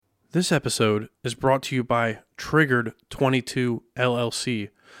This episode is brought to you by Triggered 22 LLC,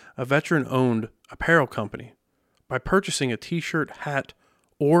 a veteran-owned apparel company. By purchasing a t-shirt, hat,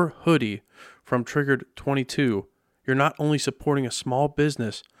 or hoodie from Triggered 22, you're not only supporting a small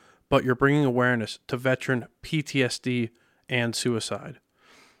business, but you're bringing awareness to veteran PTSD and suicide.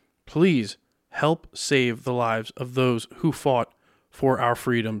 Please help save the lives of those who fought for our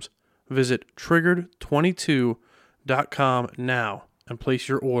freedoms. Visit triggered22.com now and place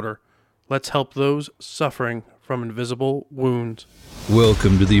your order. Let's help those suffering from invisible wounds.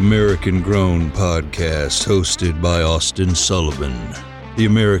 Welcome to the American Grown Podcast, hosted by Austin Sullivan. The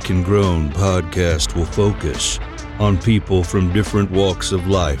American Grown Podcast will focus on people from different walks of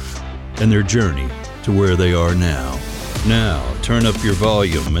life and their journey to where they are now. Now, turn up your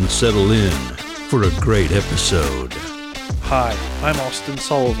volume and settle in for a great episode. Hi, I'm Austin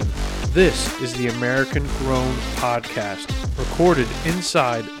Sullivan. This is the American Grown Podcast, recorded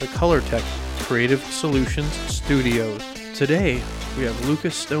inside the ColorTech Creative Solutions Studios. Today, we have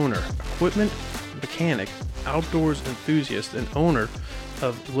Lucas Stoner, equipment mechanic, outdoors enthusiast, and owner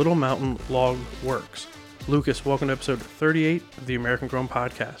of Little Mountain Log Works. Lucas, welcome to episode 38 of the American Grown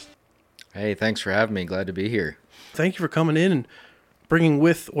Podcast. Hey, thanks for having me. Glad to be here. Thank you for coming in and bringing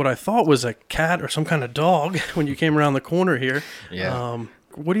with what I thought was a cat or some kind of dog when you came around the corner here. Yeah.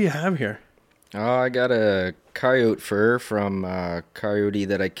 What do you have here? I got a coyote fur from a coyote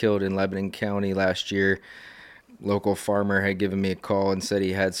that I killed in Lebanon County last year. Local farmer had given me a call and said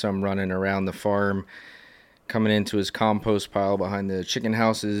he had some running around the farm, coming into his compost pile behind the chicken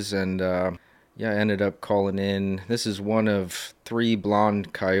houses, and I ended up calling in. This is one of 3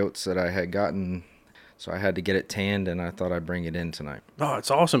 blonde coyotes that I had gotten, so I had to get it tanned, and I thought I'd bring it in tonight. Oh, it's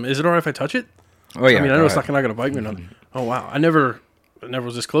awesome. Is it all right if I touch it? Oh, yeah. I mean, I know it's not going to bite me. Oh, wow. I never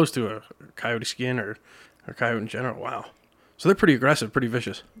was this close to a coyote skin or coyote in general. Wow. So they're pretty aggressive, pretty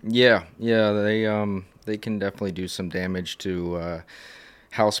vicious. Yeah, they can definitely do some damage to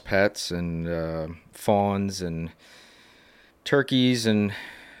house pets and fawns and turkeys, and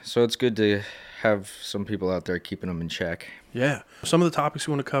so it's good to have some people out there keeping them in check. Yeah. Some of the topics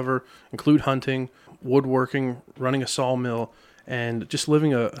we want to cover include hunting, woodworking, running a sawmill, and just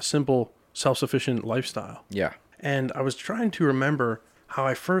living a simple, self-sufficient lifestyle. Yeah. And I was trying to remember how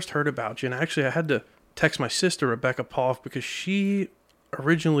I first heard about you, and actually I had to text my sister, Rebecca Poff, because she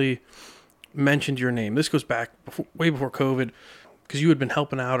originally mentioned your name. This goes back way before COVID, because you had been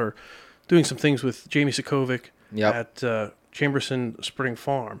helping out or doing some things with Jamie Sokovic at Chamberson Spring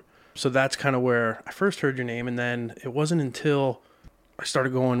Farm. So that's kind of where I first heard your name, and then it wasn't until I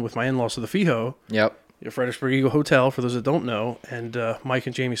started going with my in-laws to the FIHO, your Fredericksburg Eagle Hotel, for those that don't know, and Mike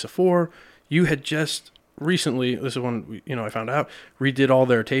and Jamie Safor, you had just recently, this is when I found out, redid all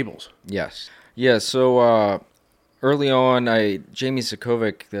their tables. Yes. Yeah, so early on, Jamie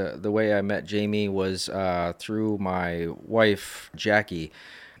Sokovic, the way I met Jamie was through my wife, Jackie.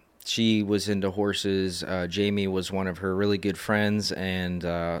 She was into horses. Jamie was one of her really good friends, and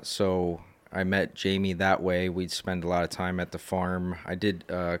so I met Jamie that way. We'd spend a lot of time at the farm. I did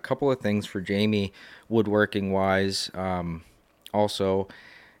a couple of things for Jamie, woodworking-wise, also,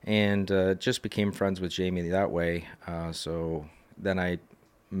 and just became friends with Jamie that way. So then I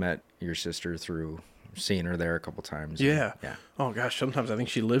met your sister through seeing her there a couple times. Yeah. Oh gosh, sometimes I think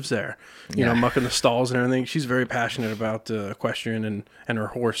she lives there, mucking the stalls and everything. She's very passionate about equestrian and her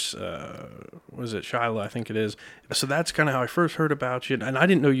horse. Was it Shyla? I think it is. So that's kind of how I first heard about you. And I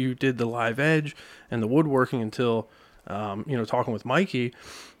didn't know you did the live edge and the woodworking until, talking with Mikey,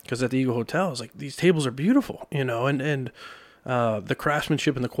 because at the Eagle Hotel, I was like, these tables are beautiful, and the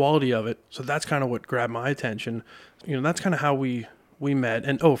craftsmanship and the quality of it. So that's kind of what grabbed my attention. That's kind of how we met.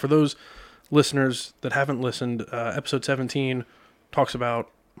 And for those listeners that haven't listened, episode 17 talks about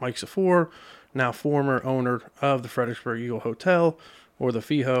Mike Safor, now former owner of the Fredericksburg Eagle Hotel, or the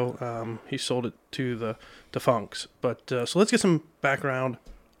FIHO. He sold it to the defuncts. But so let's get some background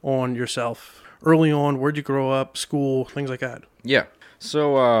on yourself. Early on, where'd you grow up, school, things like that? Yeah.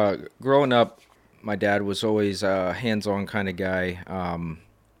 So growing up, my dad was always a hands-on kind of guy.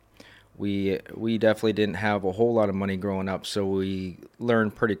 We definitely didn't have a whole lot of money growing up, so we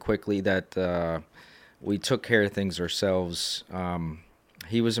learned pretty quickly that we took care of things ourselves.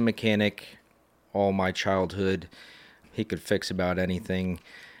 He was a mechanic all my childhood. He could fix about anything,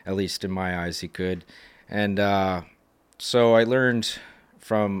 at least in my eyes he could. And so I learned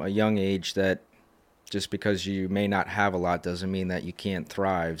from a young age that just because you may not have a lot doesn't mean that you can't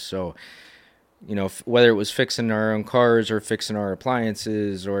thrive. So whether it was fixing our own cars or fixing our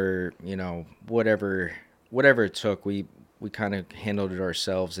appliances or, whatever it took, we kind of handled it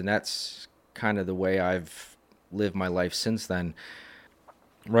ourselves. And that's kind of the way I've lived my life since then.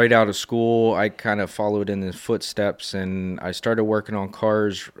 right out of school, I kind of followed in his footsteps, and I started working on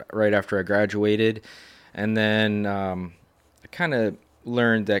cars right after I graduated. And then I kind of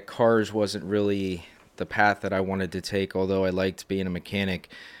learned that cars wasn't really the path that I wanted to take, although I liked being a mechanic.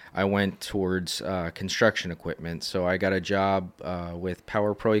 I went towards construction equipment. So I got a job with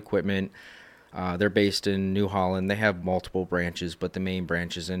Power Pro Equipment. They're based in New Holland. They have multiple branches, but the main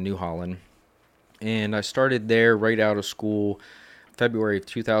branch is in New Holland. And I started there right out of school. February of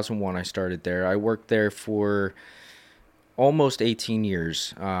 2001, I started there. I worked there for almost 18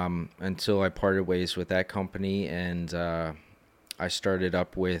 years until I parted ways with that company, and I started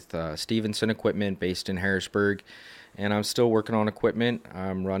up with Stevenson Equipment based in Harrisburg, and I'm still working on equipment.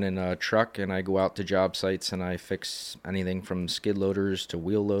 I'm running a truck, and I go out to job sites, and I fix anything from skid loaders to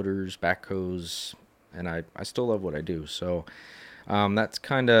wheel loaders, backhoes, and I still love what I do. So that's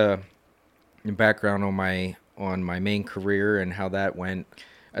kind of background on my main career and how that went.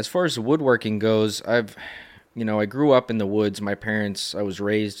 As far as the woodworking goes, I grew up in the woods. I was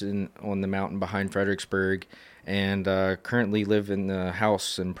raised on the mountain behind Fredericksburg, and currently live in the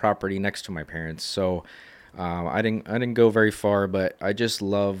house and property next to my parents. So I didn't go very far, but I just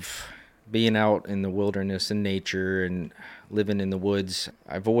love being out in the wilderness and nature and living in the woods.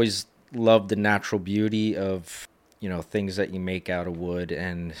 I've always loved the natural beauty of things that you make out of wood.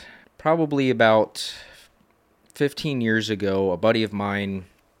 And probably about 15 years ago, a buddy of mine,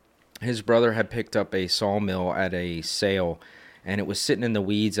 his brother had picked up a sawmill at a sale, and it was sitting in the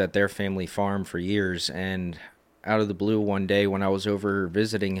weeds at their family farm for years. And out of the blue one day when I was over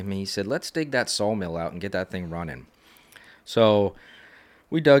visiting him, he said, "Let's dig that sawmill out and get that thing running." So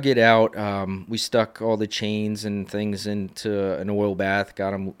we dug it out. We stuck all the chains and things into an oil bath,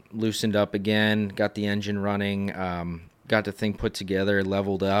 got them loosened up again, got the engine running, got the thing put together,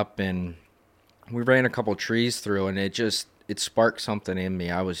 leveled up, and we ran a couple trees through, and it sparked something in me.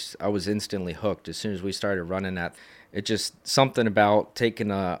 I was instantly hooked as soon as we started running that. It just something about taking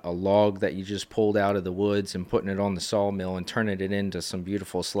a log that you just pulled out of the woods and putting it on the sawmill and turning it into some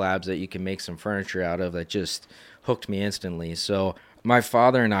beautiful slabs that you can make some furniture out of, that just hooked me instantly. So my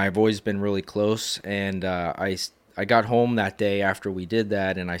father and I have always been really close, and I got home that day after we did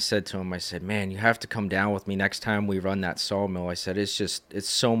that, and I said to him, I said, "Man, you have to come down with me next time we run that sawmill." I said, it's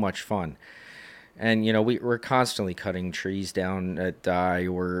so much fun. And, we're constantly cutting trees down that die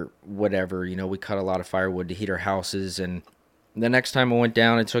or whatever. We cut a lot of firewood to heat our houses. And the next time I went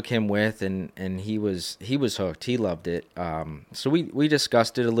down, I took him with, and he was hooked. He loved it. So we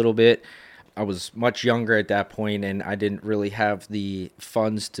discussed it a little bit. I was much younger at that point, and I didn't really have the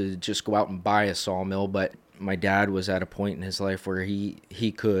funds to just go out and buy a sawmill. But my dad was at a point in his life where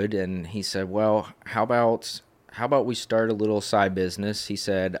he could, and he said, "Well, how about we start a little side business?" He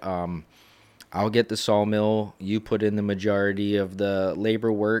said, "I'll get the sawmill, you put in the majority of the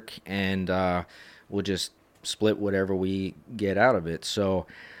labor work, and we'll just split whatever we get out of it." So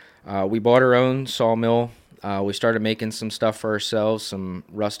we bought our own sawmill. We started making some stuff for ourselves, some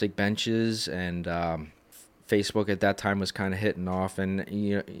rustic benches, and Facebook at that time was kind of hitting off.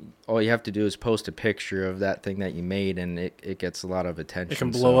 And all you have to do is post a picture of that thing that you made, and it gets a lot of attention. It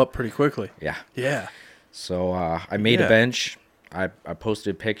can blow up pretty quickly. Yeah. Yeah. So I made a bench. I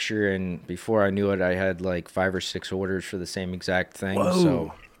posted a picture, and before I knew it, I had like 5 or 6 orders for the same exact thing. Whoa.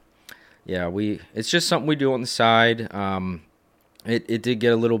 So, yeah, it's just something we do on the side. It did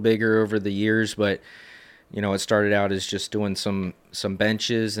get a little bigger over the years, but it started out as just doing some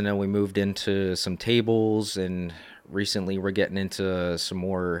benches, and then we moved into some tables, and recently we're getting into some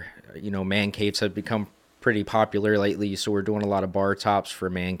more. Man caves have become pretty popular lately, so we're doing a lot of bar tops for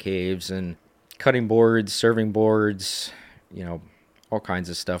man caves and cutting boards, serving boards. All kinds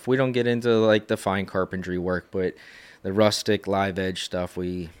of stuff. We don't get into like the fine carpentry work, but the rustic live edge stuff,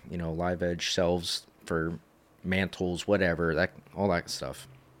 live edge shelves for mantles, whatever, all that stuff.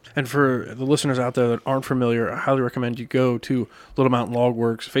 And for the listeners out there that aren't familiar, I highly recommend you go to Little Mountain Log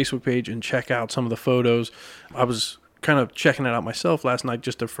Works Facebook page and check out some of the photos. I was kind of checking it out myself last night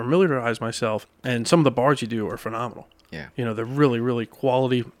just to familiarize myself, and some of the bars you do are phenomenal. Yeah. They're really, really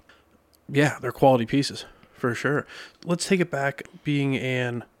quality. Yeah, they're quality pieces. For sure. Let's take it back. Being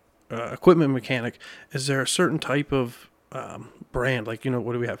an equipment mechanic, is there a certain type of brand? Like,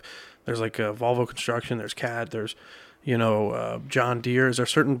 what do we have? There's like Volvo Construction, there's CAT, there's, John Deere. Is there a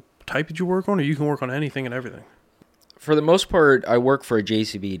certain type that you work on, or you can work on anything and everything? For the most part, I work for a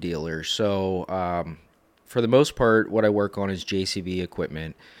JCB dealer. So for the most part, what I work on is JCB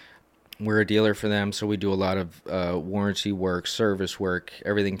equipment. We're a dealer for them, so we do a lot of warranty work, service work,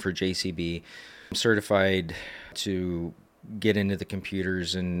 everything for JCB. I'm certified to get into the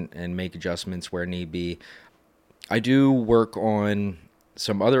computers and make adjustments where need be. I do work on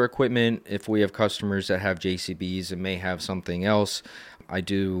some other equipment. If we have customers that have JCBs and may have something else, I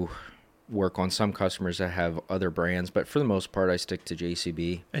do work on some customers that have other brands, but for the most part, I stick to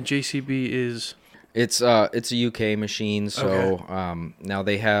JCB. And JCB is... It's a UK machine, so Okay. now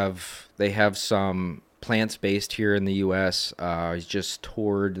they have some plants based here in the U.S. I just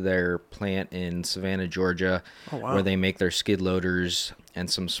toured their plant in Savannah, Georgia, Oh, wow. where they make their skid loaders and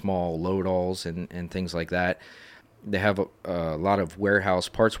some small load-alls and things like that. They have a lot of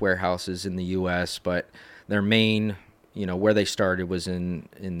parts warehouses in the U.S., but their main, where they started was in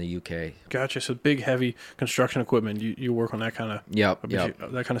the U.K. Gotcha. So big, heavy construction equipment. You work on that kind of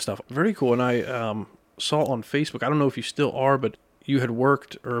that kind of stuff. Very cool. And I saw on Facebook, I don't know if you still are, but you had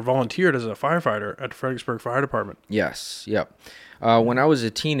worked or volunteered as a firefighter at the Fredericksburg Fire Department. Yes. Yep. When I was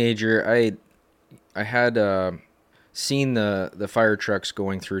a teenager, I had seen the fire trucks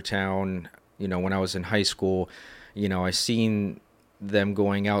going through town. When I was in high school, I seen them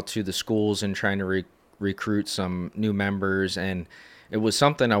going out to the schools and trying to recruit some new members, and it was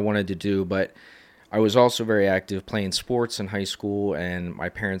something I wanted to do. But I was also very active playing sports in high school, and my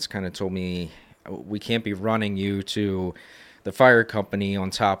parents kind of told me, we can't be running you to the fire company on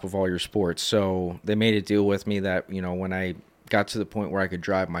top of all your sports. So they made a deal with me that, when I got to the point where I could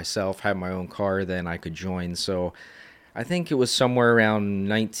drive myself, have my own car, then I could join. So I think it was somewhere around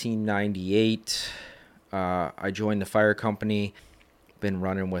 1998. I joined the fire company. Been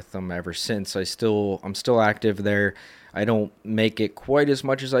running with them ever since. I'm still active there. I don't make it quite as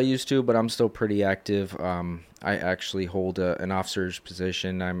much as I used to, but I'm still pretty active. I actually hold an officer's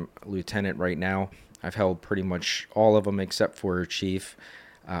position. I'm a lieutenant right now. I've held pretty much all of them except for chief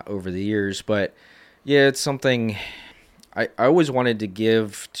over the years. But yeah, it's something I always wanted to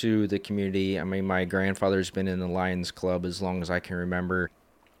give to the community. I mean, my grandfather's been in the Lions Club as long as I can remember.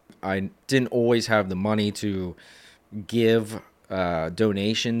 I didn't always have the money to give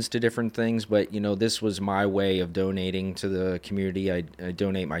donations to different things, but this was my way of donating to the community. I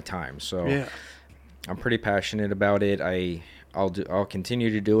donate my time, so yeah. I'm pretty passionate about it. I'll continue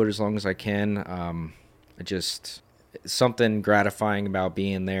to do it as long as I can. Something gratifying about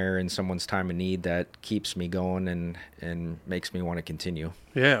being there in someone's time of need that keeps me going and makes me want to continue.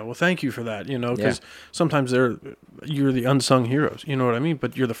 Yeah, well, thank you for that, because sometimes you're the unsung heroes, you know what I mean?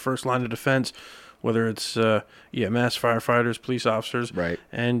 But you're the first line of defense, whether it's EMS, firefighters, police officers. Right.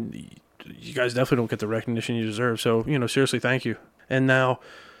 And you guys definitely don't get the recognition you deserve. So, seriously, thank you. And now,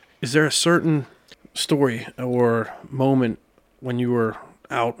 is there a certain story or moment when you were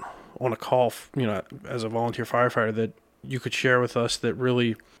out on a call, as a volunteer firefighter that you could share with us that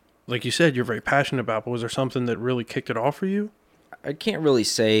really, like you said, you're very passionate about, but was there something that really kicked it off for you? I can't really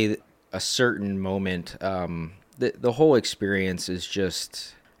say a certain moment. The whole experience is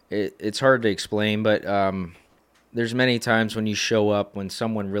just, it's hard to explain, but there's many times when you show up when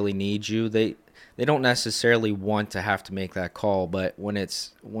someone really needs you. They don't necessarily want to have to make that call, but when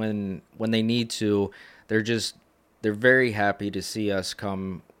they need to, they're very happy to see us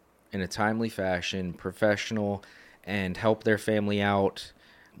come in a timely fashion, professional, and help their family out,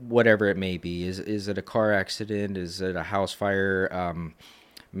 whatever it may be. Is it a car accident? Is it a house fire,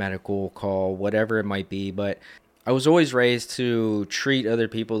 medical call, whatever it might be. But I was always raised to treat other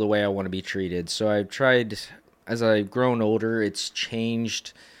people the way I want to be treated. So I've tried, as I've grown older, it's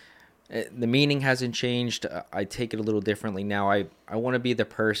changed. The meaning hasn't changed. I take it a little differently now. I want to be the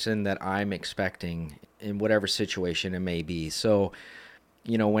person that I'm expecting in whatever situation it may be. So,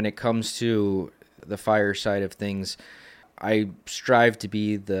 when it comes to the fire side of things, I strive to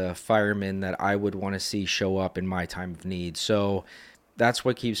be the fireman that I would want to see show up in my time of need. So that's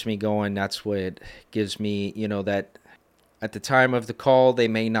what keeps me going. That's what gives me, that at the time of the call, they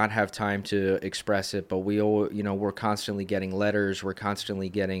may not have time to express it, but we're constantly getting letters. We're constantly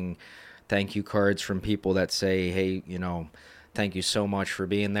getting thank you cards from people that say, hey, thank you so much for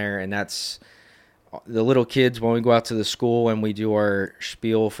being there. And that's the little kids, when we go out to the school and we do our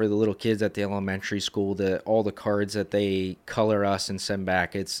spiel for the little kids at the elementary school, all the cards that they color us and send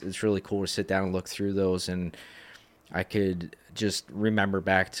back, it's really cool to sit down and look through those. And I could just remember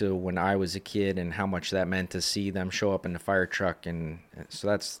back to when I was a kid and how much that meant to see them show up in the fire truck. And so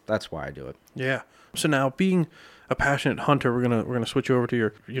that's why I do it. Yeah. So now, being a passionate hunter, we're gonna switch over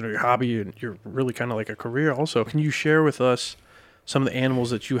to your hobby, and you're really kind of like a career also. Can you share with us some of the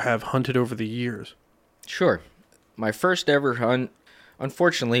animals that you have hunted over the years? Sure. My first ever hunt,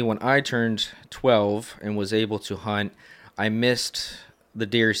 unfortunately, when I turned 12 and was able to hunt, I missed the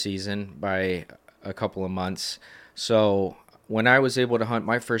deer season by a couple of months. So when I was able to hunt,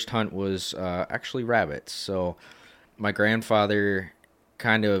 my first hunt was actually rabbits. So my grandfather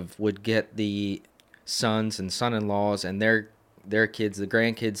kind of would get the sons and son-in-laws and their their kids, the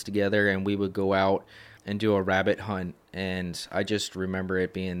grandkids together, and we would go out and do a rabbit hunt. And I just remember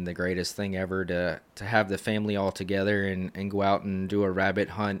it being the greatest thing ever to have the family all together and go out and do a rabbit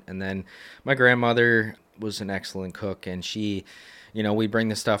hunt. And then my grandmother was an excellent cook, and she, we'd bring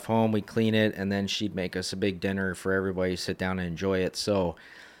the stuff home, we'd clean it, and then she'd make us a big dinner for everybody to sit down and enjoy it. So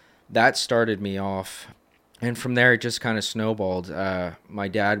that started me off. And from there, it just kind of snowballed. My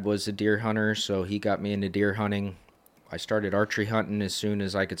dad was a deer hunter, so he got me into deer hunting. I started archery hunting as soon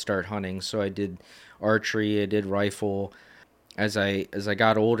as I could start hunting. So I did archery, I did rifle. As I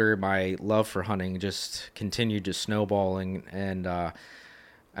got older, my love for hunting just continued to snowball. And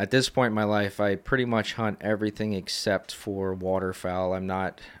at this point in my life, I pretty much hunt everything except for waterfowl. I'm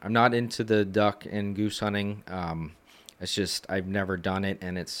not into the duck and goose hunting. It's just I've never done it,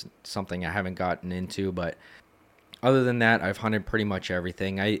 and it's something I haven't gotten into. But other than that, I've hunted pretty much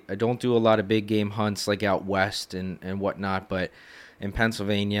everything. I don't do a lot of big game hunts like out west and whatnot, but in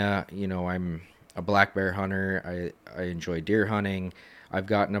Pennsylvania, I'm a black bear hunter. I enjoy deer hunting. I've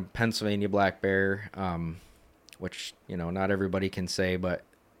gotten a Pennsylvania black bear, which, not everybody can say, but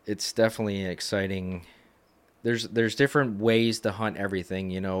it's definitely exciting. There's different ways to hunt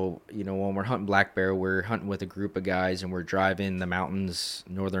everything. When we're hunting black bear, we're hunting with a group of guys and we're driving the mountains,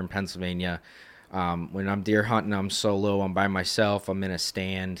 northern Pennsylvania. When I'm deer hunting, I'm solo. I'm by myself. I'm in a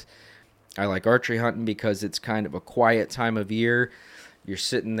stand. I like archery hunting because it's kind of a quiet time of year. You're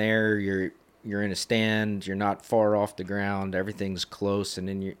sitting there. You're in a stand. You're not far off the ground. Everything's close and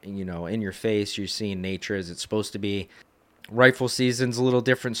in your face. You're seeing nature as it's supposed to be. Rifle season's a little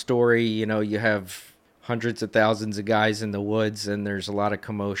different story. You have hundreds of thousands of guys in the woods, and there's a lot of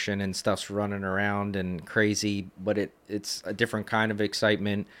commotion and stuff's running around and crazy, but it's a different kind of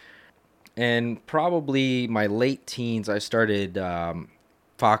excitement. And probably my late teens, I started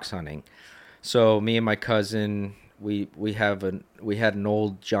fox hunting. So me and my cousin, we had an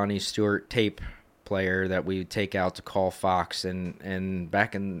old Johnny Stewart tape player that we would take out to call fox, and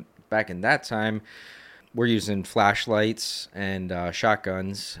back in that time, we're using flashlights and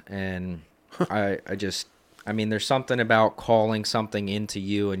shotguns, and there's something about calling something into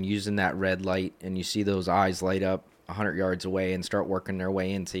you and using that red light, and you see those eyes light up 100 yards away and start working their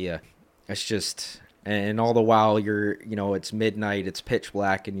way into you. It's just, and all the while it's midnight, it's pitch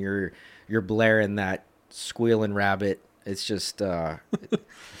black, and you're blaring that squealing rabbit. It's just,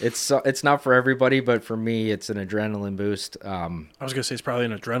 it's not for everybody, but for me, it's an adrenaline boost. I was gonna say it's probably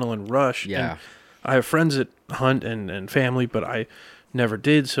an adrenaline rush. Yeah. And I have friends that hunt and family, but I never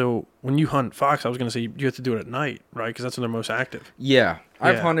did. So when you hunt fox, I was going to say you have to do it at night, right? Because that's when they're most active. Yeah.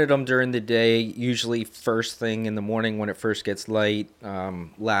 I've hunted them during the day, usually first thing in the morning when it first gets light,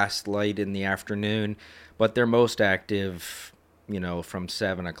 last light in the afternoon. But they're most active, from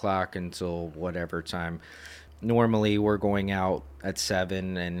 7 o'clock until whatever time. Normally we're going out at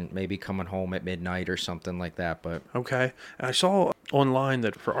 7 and maybe coming home at midnight or something like that. But okay. And I saw online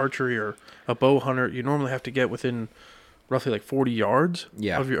that for archery or a bow hunter, you normally have to get within roughly like 40 yards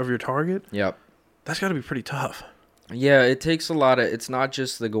of your target. Yep. That's got to be pretty tough. Yeah, it takes a lot of, it's not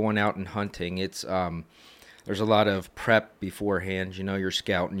just the going out and hunting. It's there's a lot of prep beforehand. You're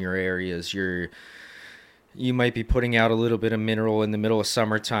scouting your areas. You might be putting out a little bit of mineral in the middle of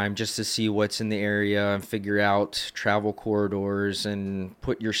summertime just to see what's in the area and figure out travel corridors and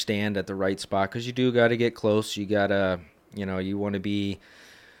put your stand at the right spot, because you do got to get close. You got to, you want to be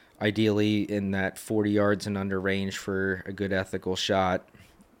ideally in that 40 yards and under range for a good ethical shot.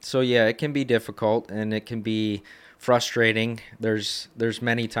 So yeah, it can be difficult and it can be frustrating. There's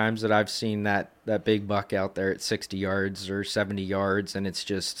many times that I've seen that big buck out there at 60 yards or 70 yards, and it's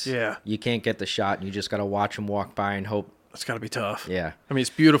just, you can't get the shot, and you just got to watch them walk by and hope. That's got to be tough. Yeah. I mean,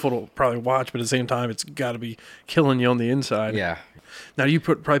 it's beautiful to probably watch, but at the same time, it's got to be killing you on the inside. Yeah. Now, you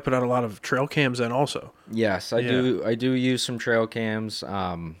probably put out a lot of trail cams then also. Yes, I do. I do use some trail cams.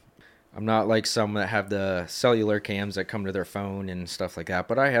 I'm not like some that have the cellular cams that come to their phone and stuff like that,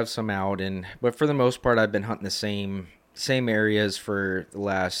 but I have some out. But for the most part, I've been hunting the same areas for the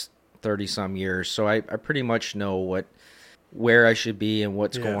last 30-some years, so I pretty much know where I should be and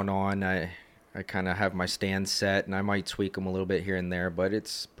what's going on. I kind of have my stand set, and I might tweak them a little bit here and there, but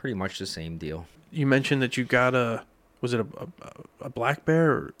it's pretty much the same deal. You mentioned that you got was it a black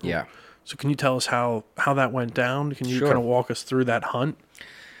bear? Yeah. So can you tell us how that went down? Can you kind of walk us through that hunt?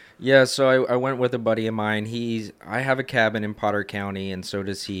 Yeah, so I went with a buddy of mine. I have a cabin in Potter County, and so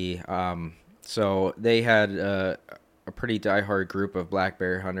does he. So they had a pretty diehard group of black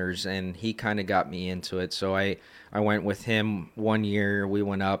bear hunters, and he kind of got me into it. So I went with him one year. We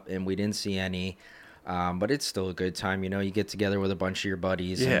went up, and we didn't see any. But it's still a good time. You get together with a bunch of your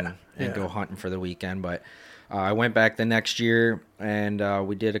buddies and go hunting for the weekend. But I went back the next year, and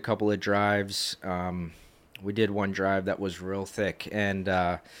we did a couple of drives. We did one drive that was real thick, and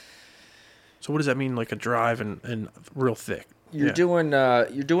So what does that mean, like a drive and real thick? you're doing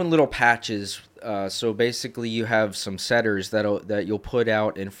little patches. So basically, you have some setters that you'll put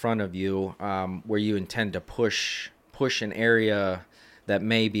out in front of you, where you intend to push an area that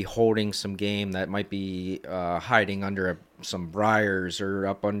may be holding some game, that might be hiding under some briars or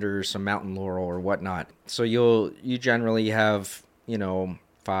up under some mountain laurel or whatnot. So you generally have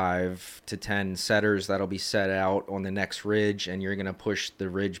 5 to 10 setters that'll be set out on the next ridge, and you're gonna push the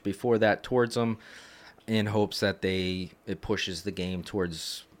ridge before that towards them, in hopes that it pushes the game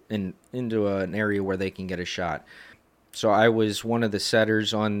towards into an area where they can get a shot. So I was one of the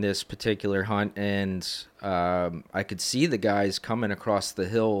setters on this particular hunt, and I could see the guys coming across the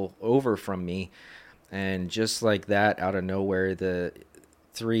hill over from me, and just like that, out of nowhere, the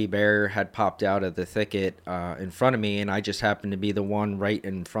 3 bear had popped out of the thicket in front of me, and I just happened to be the one right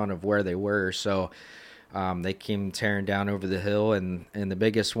in front of where they were. So they came tearing down over the hill, and the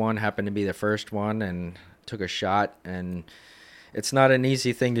biggest one happened to be the first one, and took a shot. And it's not an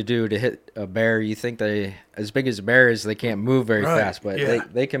easy thing to do, to hit a bear. You think they, as big as a bear is, they can't move very fast, but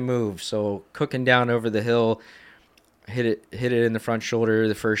they can move. So cooking down over the hill, hit it in the front shoulder,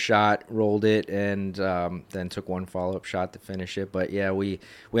 the first shot, rolled it, and then took one follow-up shot to finish it. But yeah, we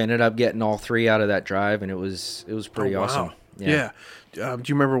ended up getting all 3 out of that drive, and it was pretty awesome. Yeah. Do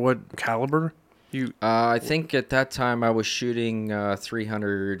you remember what caliber you? I think at that time I was shooting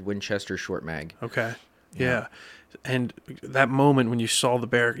 300 Winchester short mag. Okay. Yeah. And that moment when you saw the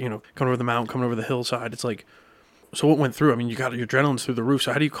bear, coming over the mountain, coming over the hillside, it's like, so what went through? I mean, you got your adrenaline's through the roof.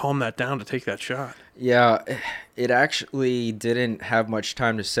 So how do you calm that down to take that shot? Yeah, it actually didn't have much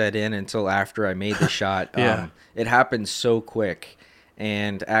time to set in until after I made the shot. Yeah. It happened so quick,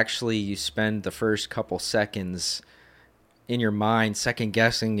 and actually you spend the first couple seconds in your mind second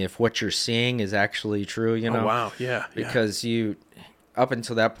guessing if what you're seeing is actually true, Oh, wow. Yeah. Because up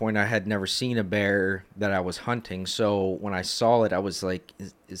until that point, I had never seen a bear that I was hunting. So when I saw it, I was like,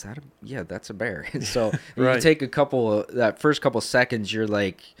 is that that's a bear. So Right. you take that first couple seconds, you're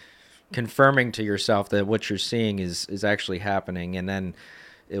like confirming to yourself that what you're seeing is actually happening. And then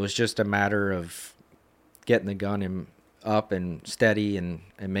it was just a matter of getting the gun up and steady and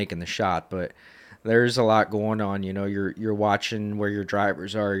making the shot. But there's a lot going on. You're watching where your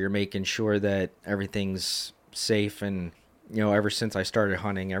drivers are. You're making sure that everything's safe. And ever since I started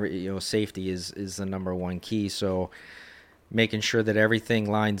hunting, safety is the number one key. So making sure that everything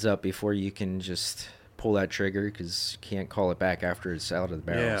lines up before you can just pull that trigger, because you can't call it back after it's out of the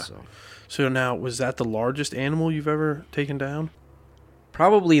barrel. Yeah. So now, was that the largest animal you've ever taken down?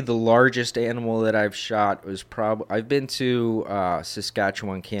 Probably the largest animal that I've shot was I've been to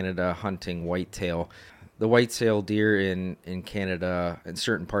Saskatchewan, Canada, hunting whitetail. The whitetail deer in Canada, in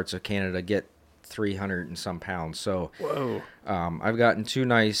certain parts of Canada, get 300 and some pounds. So Whoa. I've gotten 2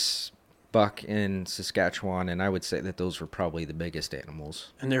 nice buck in Saskatchewan, and I would say that those were probably the biggest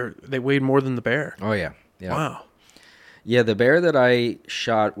animals. And they weighed more than the bear. Oh yeah. Wow. Yeah, the bear that I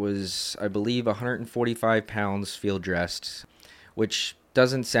shot was, I believe, 145 pounds field dressed, which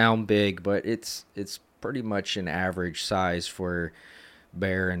doesn't sound big, but it's pretty much an average size for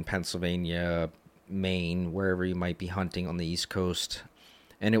bear in Pennsylvania, Maine, wherever you might be hunting on the East Coast.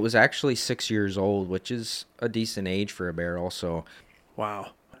 And it was actually 6 years old, which is a decent age for a bear also.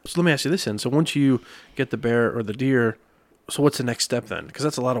 Wow. So let me ask you this then. So once you get the bear or the deer, so what's the next step then? Because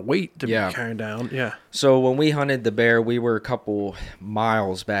that's a lot of weight to be carrying down. Yeah. So when we hunted the bear, we were a couple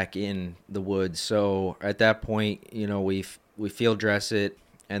miles back in the woods. So at that point, we field dress it,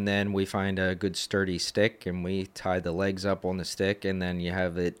 and then we find a good sturdy stick, and we tie the legs up on the stick, and then you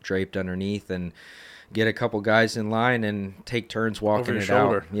have it draped underneath, and get a couple guys in line and take turns walking it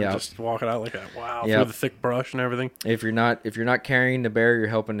out. Yeah, just walk it out like that. Wow, yep. Through the thick brush and everything. If you're not carrying the bear, you're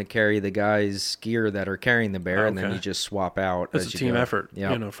helping to carry the guys' gear that are carrying the bear, and then you just swap out. That's a team effort.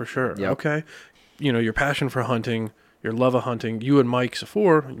 Yeah, for sure. Yep. Okay, your passion for hunting, your love of hunting. You and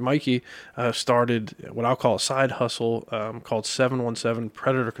Mikey, started what I'll call a side hustle called 717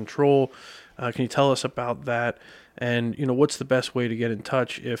 Predator Control. Can you tell us about that? And what's the best way to get in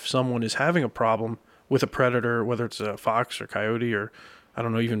touch if someone is having a problem with a predator, whether it's a fox or coyote or, I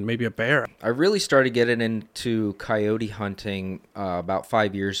don't know, even maybe a bear? I really started getting into coyote hunting about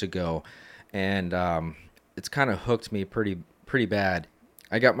 5 years ago, and it's kind of hooked me pretty bad.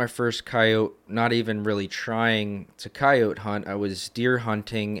 I got my first coyote not even really trying to coyote hunt. I was deer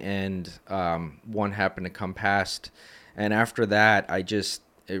hunting, and one happened to come past. And after that,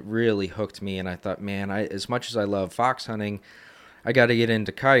 it really hooked me, and I thought, man, as much as I love fox hunting, I got to get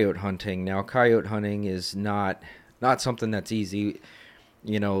into coyote hunting. Now, coyote hunting is not something that's easy.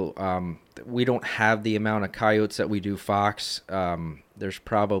 We don't have the amount of coyotes that we do fox. There's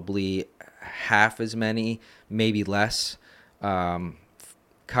probably half as many, maybe less,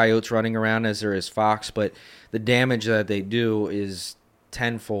 coyotes running around as there is fox, but the damage that they do is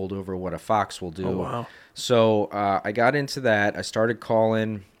tenfold over what a fox will do. Oh, wow. So I got into that. I started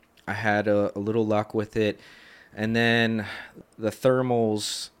calling. I had a little luck with it. And then the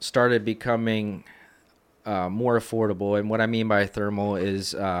thermals started becoming more affordable. And what I mean by thermal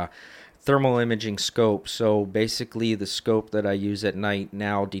is thermal imaging scope. So basically the scope that I use at night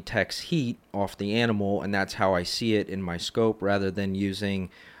now detects heat off the animal, and that's how I see it in my scope rather than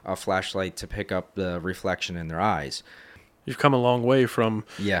using a flashlight to pick up the reflection in their eyes. You've come a long way from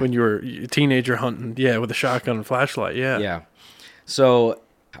when you were a teenager hunting, with a shotgun and flashlight, Yeah. So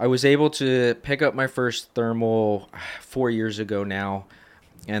I was able to pick up my first thermal 4 years ago now,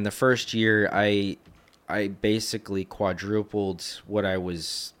 and the first year I basically quadrupled what I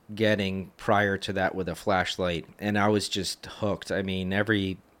was getting prior to that with a flashlight, and I was just hooked. I mean,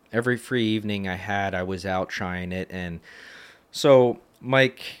 every free evening I had, I was out trying it. And so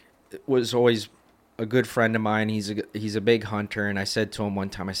Mike was always a good friend of mine. He's a big hunter, and I said to him one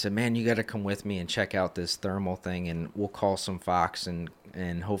time, I said, man, you got to come with me and check out this thermal thing, and we'll call some fox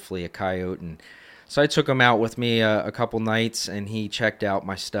and hopefully a coyote. And so I took him out with me a couple nights, and he checked out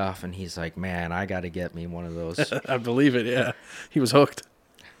my stuff, and he's like, man, I got to get me one of those. I believe it, yeah. He was hooked.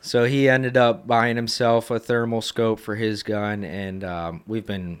 So he ended up buying himself a thermal scope for his gun, and we've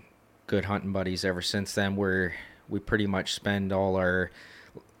been good hunting buddies ever since then, where we pretty much spend all our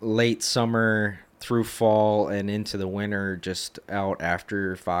late summer through fall and into the winter just out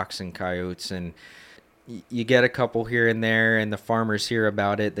after fox and coyotes. And you get a couple here and there, and the farmers hear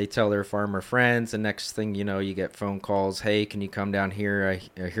about it. They tell their farmer friends. The next thing you know, you get phone calls. Hey, can you come down here?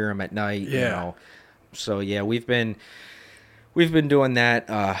 I hear them at night. Yeah. So yeah, we've been doing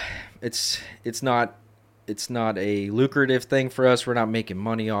that. It's not a lucrative thing for us. We're not making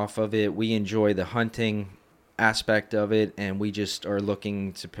money off of it. We enjoy the hunting aspect of it, and we just are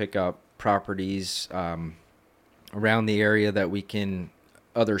looking to pick up properties around the area that we can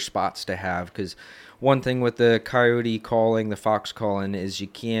other spots to have. Because one thing with the coyote calling, the fox calling, is you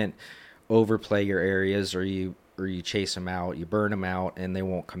can't overplay your areas, or you chase them out, you burn them out, and they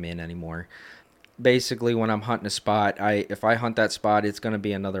won't come in anymore. Basically, when I'm hunting a spot, if I hunt that spot, it's going to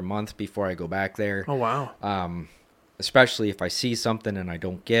be another month before I go back there. Oh, wow. Especially if I see something and I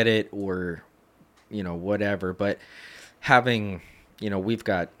don't get it, or whatever. But having, we've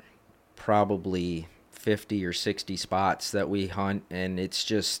got probably 50 or 60 spots that we hunt, and it's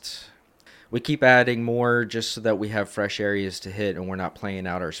just, we keep adding more just so that we have fresh areas to hit and we're not playing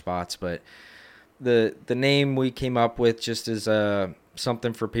out our spots. But the name we came up with just is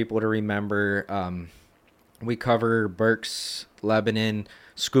something for people to remember. We cover Berks, Lebanon,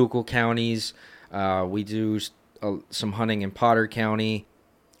 Schuylkill counties. We do some hunting in Potter County,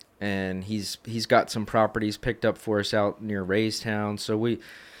 and he's got some properties picked up for us out near Raystown. So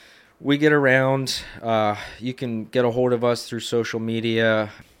we get around. You can get a hold of us through social media.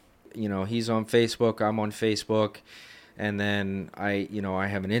 He's on Facebook, I'm on Facebook, and then I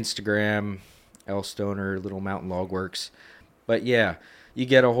have an Instagram, L Stoner, Little Mountain Log Works. But yeah, you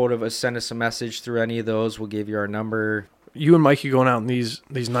get a hold of us, send us a message through any of those. We'll give you our number. You and Mikey going out in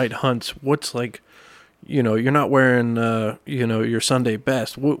these night hunts, what's like, you're not wearing, your Sunday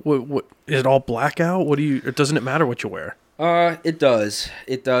best. What is it all blackout? Doesn't it matter what you wear? It does.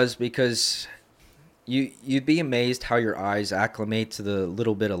 It does, because you'd be amazed how your eyes acclimate to the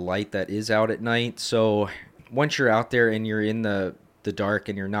little bit of light that is out at night. So once you're out there and you're in the dark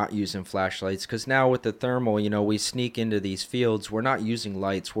and you're not using flashlights, because now with the thermal, we sneak into these fields. We're not using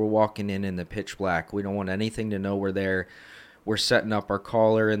lights. We're walking in the pitch black. We don't want anything to know we're there. We're setting up our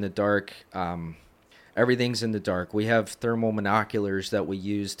collar in the dark. Everything's in the dark. We have thermal binoculars that we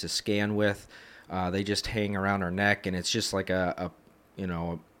use to scan with. They just hang around our neck, and it's just like a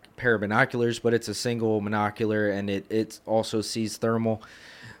pair of binoculars, but it's a single binocular, and it also sees thermal.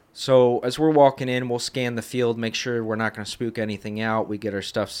 So as we're walking in, we'll scan the field, make sure we're not going to spook anything out. We get our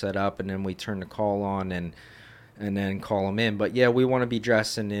stuff set up, and then we turn the call on and then call them in. But yeah, we want to be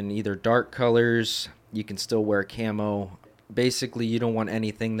dressing in either dark colors. You can still wear camo. Basically, you don't want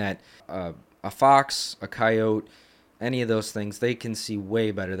anything that a fox, a coyote, any of those things, they can see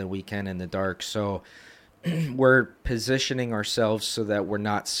way better than we can in the dark. So we're positioning ourselves so that we're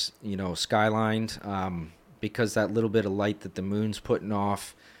not, skylined, because that little bit of light that the moon's putting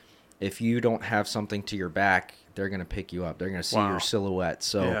off if you don't have something to your back, they're going to pick you up. They're going to see your silhouette.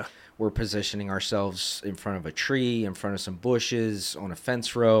 So we're positioning ourselves in front of a tree, in front of some bushes, on a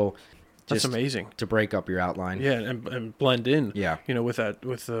fence row. That's amazing. To break up your outline. Yeah, and blend in. Yeah. With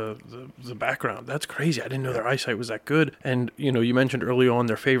the background. That's crazy. I didn't know their eyesight was that good. And, you mentioned early on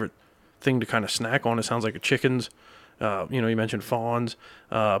their favorite thing to kind of snack on. It sounds like chickens. You mentioned fawns,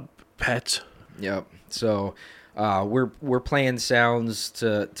 pets. Yep. So we're playing sounds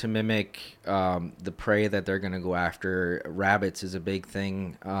to mimic the prey that they're going to go after. Rabbits is a big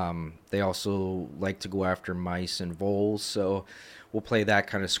thing. They also like to go after mice and voles. So we'll play that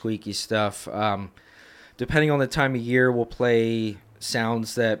kind of squeaky stuff. Depending on the time of year, we'll play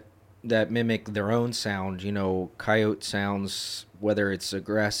sounds that mimic their own sound. Coyote sounds, whether it's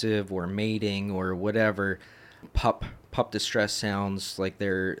aggressive or mating or whatever. Pup distress sounds like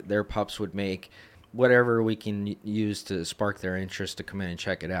their pups would make. Whatever we can use to spark their interest to come in and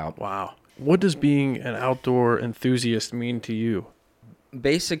check it out. Wow. What does being an outdoor enthusiast mean to you?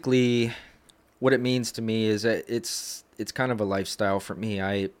 Basically, what it means to me is that it's kind of a lifestyle for me.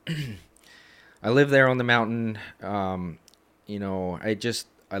 I live there on the mountain. I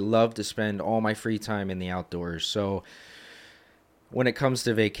love to spend all my free time in the outdoors. So when it comes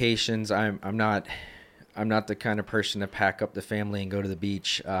to vacations, I'm not the kind of person to pack up the family and go to the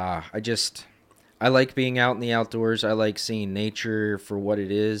beach. I like being out in the outdoors. I like seeing nature for what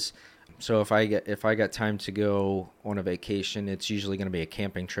it is. So if I got time to go on a vacation, it's usually going to be a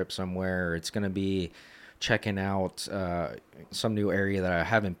camping trip somewhere, or it's going to be checking out some new area that I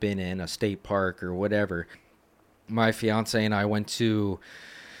haven't been in, a state park or whatever. My fiance and I went to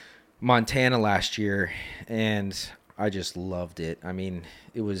Montana last year, and I just loved it. I mean,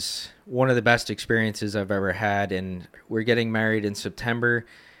 it was one of the best experiences I've ever had, and we're getting married in September,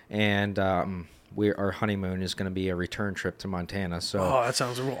 and our honeymoon is going to be a return trip to Montana. So, that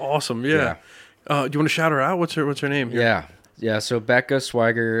sounds awesome. Yeah. Do you want to shout her out? What's her name here? Yeah. So Becca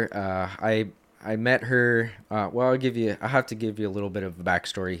Swiger, I met her. I have to give you a little bit of a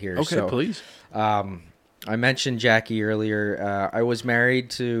backstory here. Okay, so, please. I mentioned Jackie earlier. I was married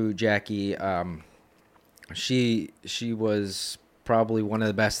to Jackie. She was probably one of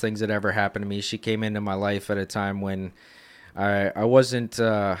the best things that ever happened to me. She came into my life at a time when I wasn't.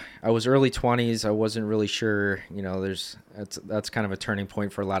 I was early 20s. I wasn't really sure. That's kind of a turning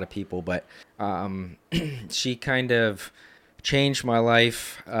point for a lot of people. But she kind of changed my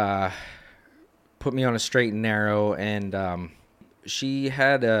life, put me on a straight and narrow, and she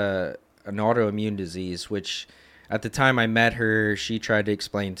had an autoimmune disease, which at the time I met her, she tried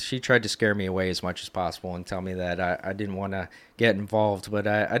to scare me away as much as possible and tell me that I didn't want to get involved, but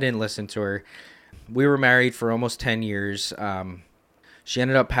I didn't listen to her. We were married for almost 10 years. She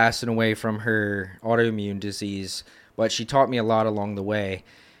ended up passing away from her autoimmune disease, but she taught me a lot along the way.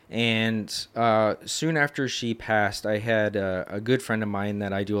 And soon after she passed, I had a good friend of mine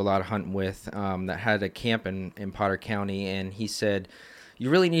that I do a lot of hunting with that had a camp in Potter County, and he said, "You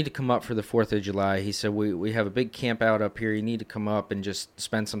really need to come up for the 4th of July." He said, we have a big camp out up here. You need to come up and just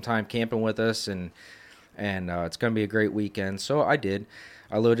spend some time camping with us, and it's going to be a great weekend. So I did.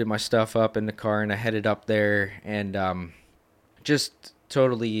 I loaded my stuff up in the car, and I headed up there, and just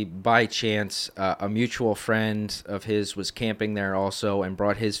totally by chance, a mutual friend of his was camping there also and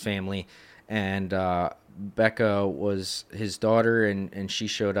brought his family, and Becca was his daughter, and she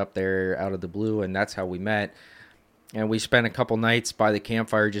showed up there out of the blue, and that's how we met. And we spent a couple nights by the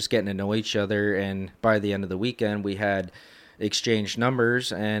campfire just getting to know each other, and by the end of the weekend, we had exchanged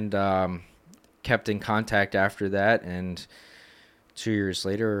numbers and kept in contact after that, and 2 years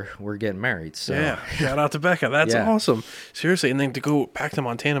later, we're getting married. So yeah, shout out to Becca. That's awesome. Seriously, and then to go back to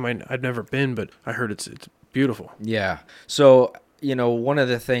Montana, I've never been, but I heard it's beautiful. Yeah. So, one of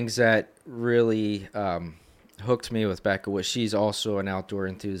the things that really hooked me with Becca was she's also an outdoor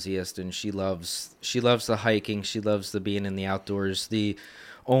enthusiast, and she loves the hiking. She loves the being in the outdoors. The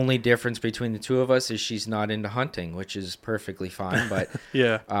only difference between the two of us is she's not into hunting, which is perfectly fine. But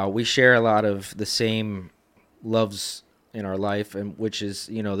we share a lot of the same loves in our life, and which is,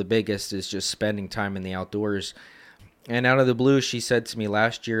 the biggest is just spending time in the outdoors. And out of the blue, she said to me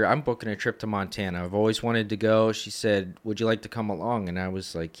last year, "I'm booking a trip to Montana. I've always wanted to go." She said, "Would you like to come along?" And I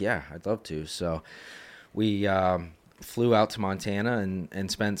was like, "Yeah, I'd love to." So we flew out to Montana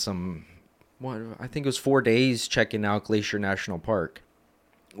and spent I think it was 4 days checking out Glacier National Park.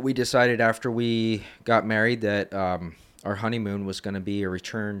 We decided after we got married that our honeymoon was going to be a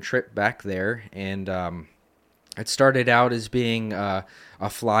return trip back there, and it started out as being a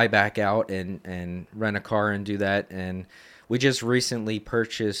fly back out and rent a car and do that. And we just recently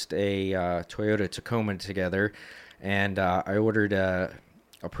purchased a Toyota Tacoma together, and I ordered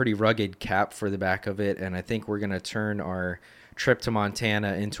a a pretty rugged cap for the back of it, and I think we're going to turn our trip to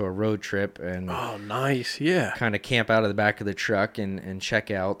Montana into a road trip and Oh, nice. Yeah. kind of camp out of the back of the truck and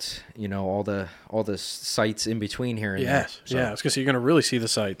check out, all the sites in between here and there. Yes. Yeah. I was going to say, you're going to really see the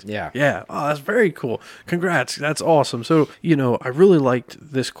site. Yeah. Yeah. Oh, that's very cool. Congrats. That's awesome. So, I really liked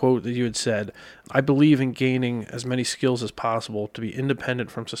this quote that you had said. I believe in gaining as many skills as possible to be independent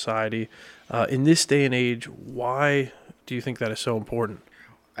from society. In this day and age, why do you think that is so important?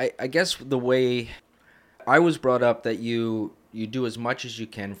 I guess the way I was brought up, that you do as much as you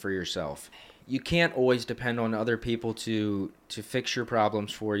can for yourself. You can't always depend on other people to fix your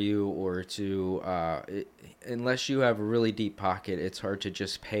problems for you, or unless you have a really deep pocket, it's hard to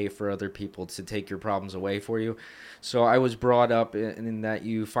just pay for other people to take your problems away for you. So I was brought up in that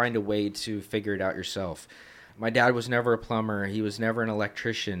you find a way to figure it out yourself. My dad was never a plumber. He was never an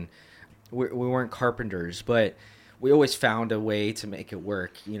electrician. We weren't carpenters, but we always found a way to make it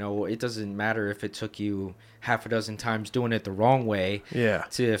work. It doesn't matter if it took you half a dozen times doing it the wrong way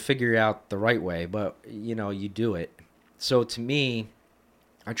to figure out the right way, but you do it. So to me,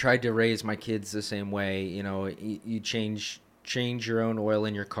 I tried to raise my kids the same way. You change your own oil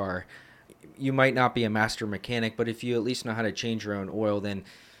in your car. You might not be a master mechanic, but if you at least know how to change your own oil, then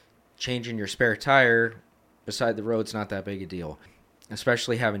changing your spare tire beside the road's not that big a deal.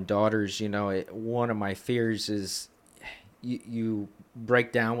 Especially having daughters, one of my fears is you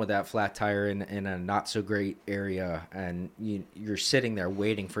break down with that flat tire in a not so great area, and you're sitting there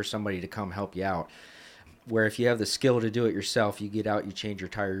waiting for somebody to come help you out. Where if you have the skill to do it yourself, you get out, you change your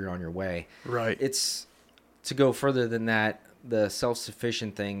tire, you're on your way. Right. It's to go further than that, the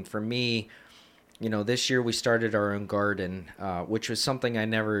self-sufficient thing for me. This year we started our own garden, which was something I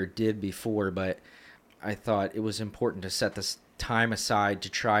never did before, but I thought it was important to set this time aside to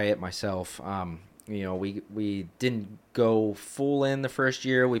try it myself. We didn't go full in the first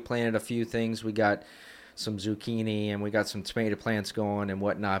year. We planted a few things. We got some zucchini and we got some tomato plants going and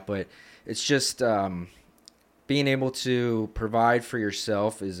whatnot, but it's just being able to provide for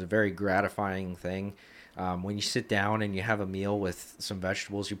yourself is a very gratifying thing. When you sit down and you have a meal with some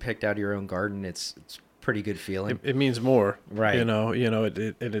vegetables you picked out of your own garden, it's pretty good feeling. It means more, right?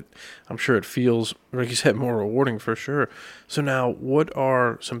 It I'm sure it feels, like you said, more rewarding for sure. So now, what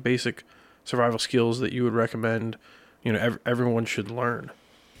are some basic survival skills that you would recommend everyone should learn?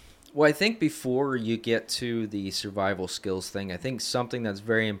 Well, I think before you get to the survival skills thing, I think something that's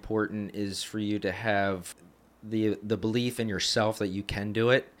very important is for you to have the belief in yourself that you can do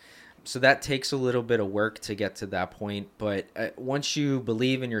it. So that takes a little bit of work to get to that point, but once you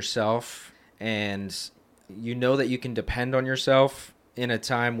believe in yourself and you know that you can depend on yourself in a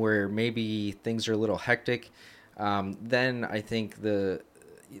time where maybe things are a little hectic, then I think the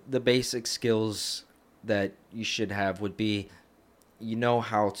basic skills that you should have would be,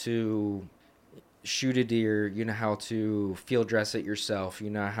 how to shoot a deer, how to field dress it yourself,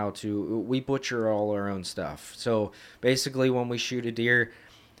 we butcher all our own stuff. So basically when we shoot a deer,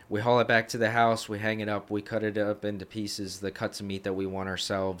 we haul it back to the house, we hang it up, we cut it up into pieces, the cuts of meat that we want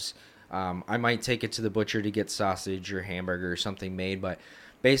ourselves. I might take it to the butcher to get sausage or hamburger or something made, but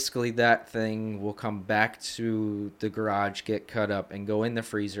basically that thing will come back to the garage, get cut up, and go in the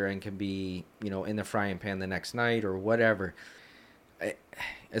freezer and can be, in the frying pan the next night or whatever.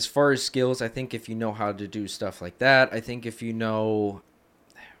 As far as skills, I think if you know how to do stuff like that, I think if you know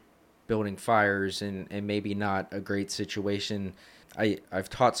building fires and maybe not a great situation, I've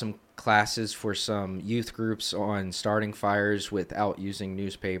taught some classes for some youth groups on starting fires without using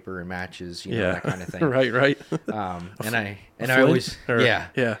newspaper and matches, that kind of thing. right.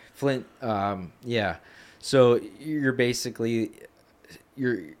 Flint. So you're basically,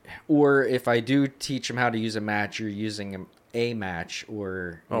 or if I do teach them how to use a match, you're using a match,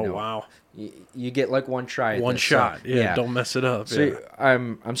 or wow, you get like one try at one this. shot. So, Don't mess it up. So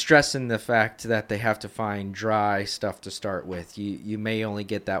I'm stressing the fact that they have to find dry stuff to start with. You may only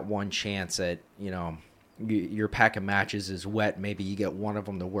get that one chance at your pack of matches is wet. Maybe you get one of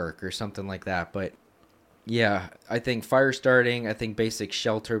them to work or something like that. But yeah, I think fire starting, I think basic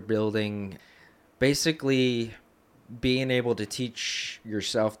shelter building, basically being able to teach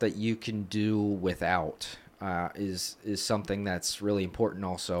yourself that you can do without is something that's really important.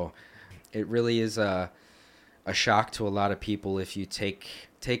 Also, it really is a shock to a lot of people if you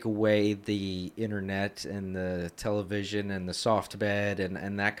take away the internet and the television and the soft bed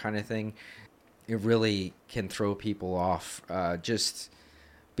and that kind of thing. It really can throw people off. Just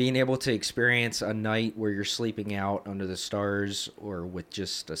being able to experience a night where you're sleeping out under the stars or with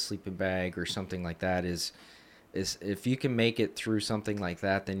just a sleeping bag or something like that is if you can make it through something like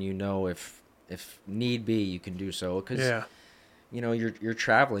that, then if need be, you can do so. Because you're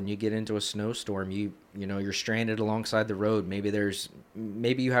traveling, you get into a snowstorm, you're stranded alongside the road.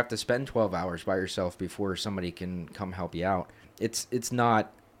 Maybe you have to spend 12 hours by yourself before somebody can come help you out. It's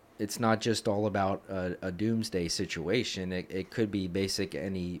not just all about a doomsday situation. It could be basic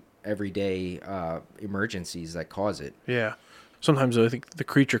any everyday emergencies that cause it. Yeah. Sometimes I think the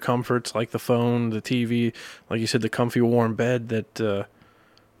creature comforts like the phone, the TV, like you said, the comfy warm bed that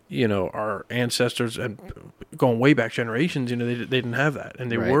our ancestors, and going way back generations, they didn't have that,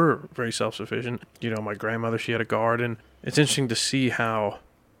 and they Right. were very self-sufficient. My grandmother, she had a garden. It's interesting to see how,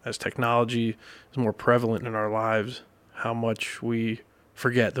 as technology is more prevalent in our lives, how much we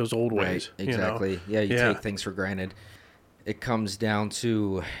forget those old ways. Right, exactly. Yeah, you take things for granted. It comes down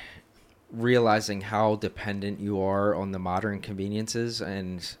to realizing how dependent you are on the modern conveniences,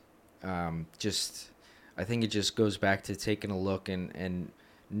 and I think it just goes back to taking a look and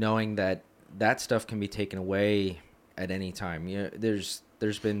knowing that stuff can be taken away at any time. There's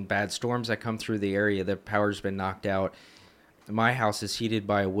been bad storms that come through the area. The power's been knocked out. My house is heated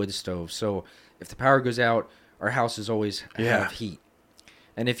by a wood stove, so if the power goes out, our houses always have heat.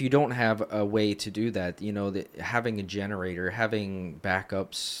 And if you don't have a way to do that, having a generator, having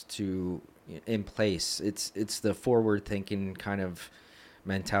backups in place, it's the forward-thinking kind of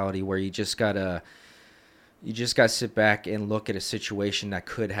mentality where you just gotta sit back and look at a situation that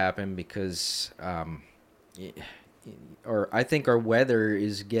could happen, because I think our weather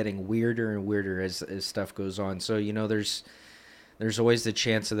is getting weirder and weirder as stuff goes on. So there's always the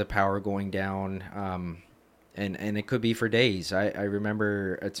chance of the power going down. And it could be for days. I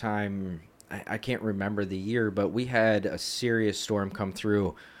remember a time, I can't remember the year, but we had a serious storm come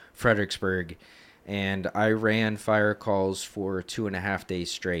through Fredericksburg, and I ran fire calls for 2.5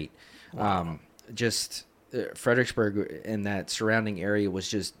 days straight. Wow. Fredericksburg and that surrounding area was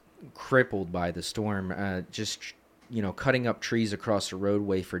just crippled by the storm. Cutting up trees across the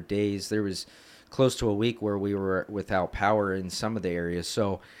roadway for days. There was close to a week where we were without power in some of the areas.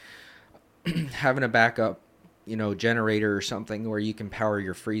 So having a backup generator or something where you can power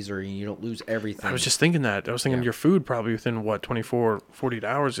your freezer and you don't lose everything. I was just thinking that. I was thinking your food probably within 24, 48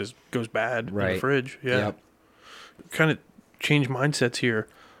 hours goes bad in the fridge. Yeah. Yep. Kind of change mindsets here.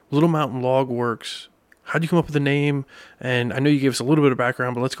 Little Mountain Log Works. How'd you come up with the name? And I know you gave us a little bit of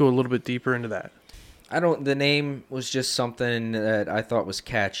background, but let's go a little bit deeper into that. The name was just something that I thought was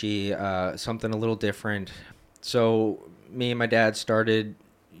catchy, something a little different. So me and my dad started,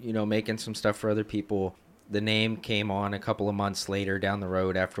 making some stuff for other people. The name came on a couple of months later down the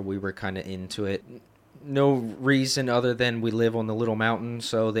road after we were kind of into it. No reason other than we live on the Little Mountain,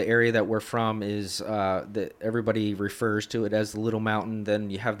 so the area that we're from is that everybody refers to it as the Little Mountain. Then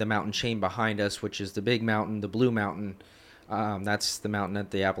you have the mountain chain behind us, which is the Big Mountain, the Blue Mountain. That's the mountain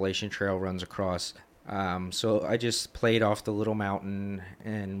that the Appalachian Trail runs across. So I just played off the Little Mountain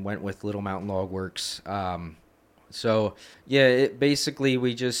and went with Little Mountain Log Works. Basically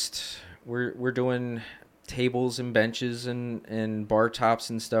we're doing tables and benches and bar tops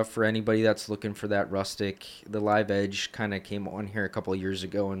and stuff for anybody that's looking for that rustic. The Live Edge kind of came on here a couple of years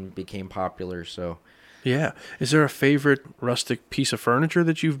ago and became popular. So yeah, is there a favorite rustic piece of furniture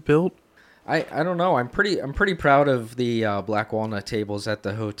that you've built? I don't know. I'm pretty proud of the black walnut tables that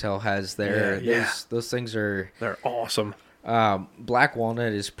the hotel has there. Those things they're awesome. Black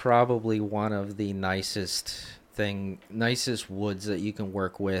walnut is probably one of the nicest woods that you can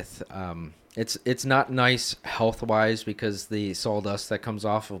work with. It's not nice health-wise because the sawdust that comes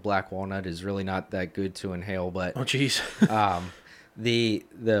off of black walnut is really not that good to inhale. But oh, geez.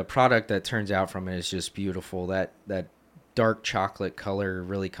 The product that turns out from it is just beautiful. That dark chocolate color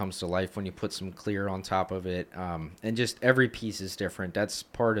really comes to life when you put some clear on top of it. And just every piece is different. That's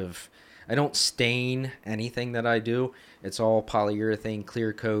part of. I don't stain anything that I do. It's all polyurethane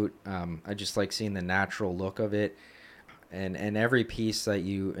clear coat. I just like seeing the natural look of it. And every piece that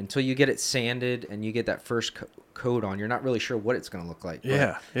until you get it sanded and you get that first coat on, you're not really sure what it's going to look like.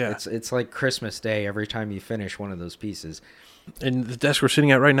 Yeah. It's like Christmas Day every time you finish one of those pieces. And the desk we're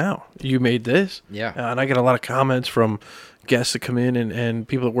sitting at right now, you made this? Yeah. And I get a lot of comments from guests that come in and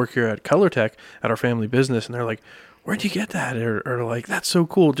people that work here at Color Tech at our family business, and they're like, where'd you get that? Or like, that's so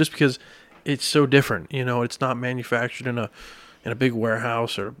cool, just because it's so different. It's not manufactured in a big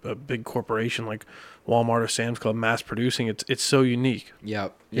warehouse or a big corporation like Walmart or Sam's Club mass producing. It's so unique.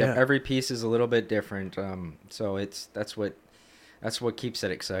 Yep. Yeah. Every piece is a little bit different. So that's what keeps it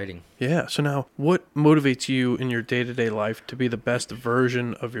exciting. Yeah. So now, what motivates you in your day-to-day life to be the best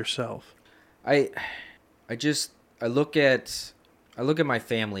version of yourself? I look at my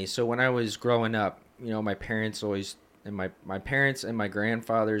family. So when I was growing up, my parents always, and my parents and my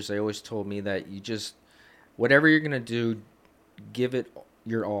grandfathers, they always told me that whatever you're going to do, give it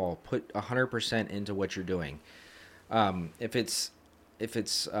your all. Put 100% into what you're doing. If it's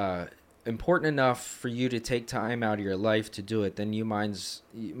important enough for you to take time out of your life to do it, then you might as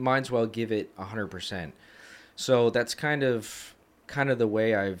well give it 100%. So that's kind of the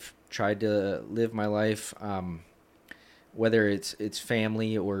way I've tried to live my life. Whether it's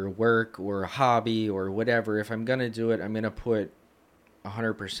family or work or a hobby or whatever, if I'm gonna do it, I'm gonna put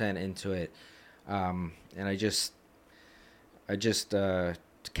 100% into it. And I just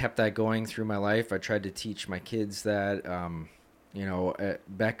kept that going through my life. I tried to teach my kids that.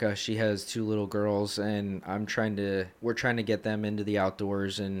 Becca, she has 2 little girls, and we're trying to get them into the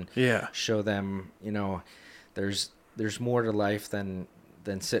outdoors and show them, there's more to life than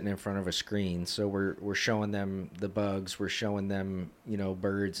sitting in front of a screen. So we're showing them the bugs, we're showing them,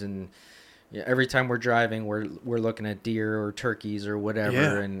 birds, and every time we're driving, we're looking at deer or turkeys or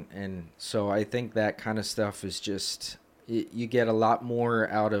whatever. And so I think that kind of stuff is just, you get a lot more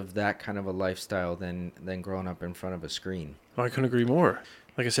out of that kind of a lifestyle than growing up in front of a screen. I couldn't agree more.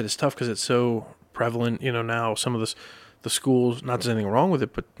 Like I said, it's tough because it's so prevalent, now some of the schools, not that there's anything wrong with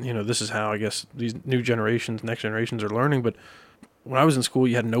it, but, this is how I guess these new generations, next generations are learning. But when I was in school,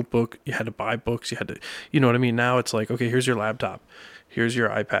 you had a notebook, you had to buy books, you had to, you know what I mean? Now it's like, okay, here's your laptop, here's your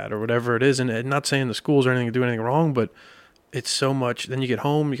iPad or whatever it is. And not saying the schools or anything do anything wrong, but it's so much. Then you get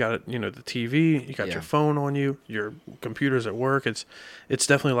home, you got, the TV, you got your phone on you, your computer's at work. It's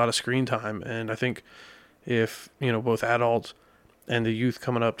definitely a lot of screen time. And I think if, both adults and the youth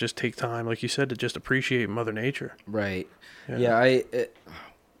coming up just take time, like you said, to just appreciate Mother Nature. Right. Yeah.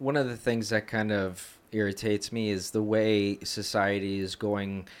 One of the things that kind of irritates me is the way society is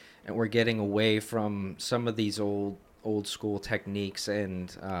going, and we're getting away from some of these old school techniques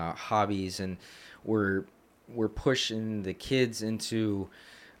and hobbies, and we're pushing the kids into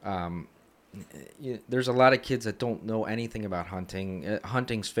there's a lot of kids that don't know anything about hunting.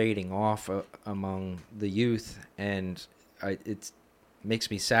 Hunting's fading off among the youth, and it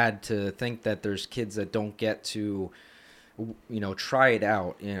makes me sad to think that there's kids that don't get to try it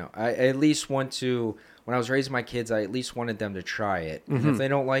out. I at least want to, when I was raising my kids, I at least wanted them to try it. Mm-hmm. And if they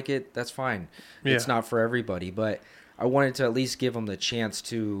don't like it, that's fine. Yeah. It's not for everybody, but I wanted to at least give them the chance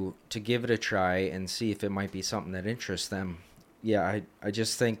to give it a try and see if it might be something that interests them. Yeah, I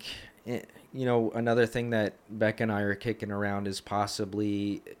just think, another thing that Beck and I are kicking around is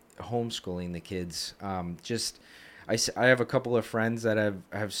possibly homeschooling the kids. I have a couple of friends that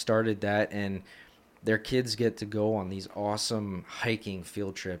have started that, and their kids get to go on these awesome hiking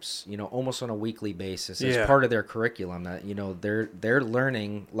field trips, almost on a weekly basis as part of their curriculum. That they're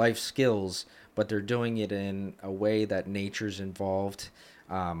learning life skills, but they're doing it in a way that nature's involved,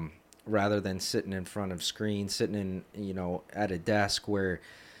 rather than sitting in front of screens, sitting in at a desk where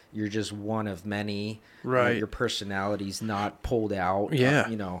you're just one of many. Right. Your personality's not pulled out. Yeah.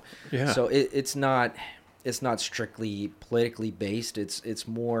 So it's not strictly politically based. It's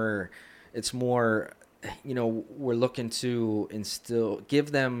more, we're looking to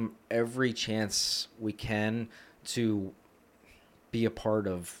give them every chance we can to be a part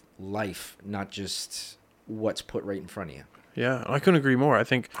of life, not just what's put right in front of you. Yeah, I couldn't agree more. I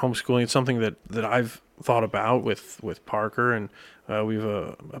think homeschooling is something that I've thought about with Parker, and we have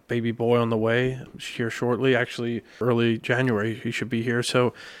a baby boy on the way here shortly. Actually, early January, he should be here.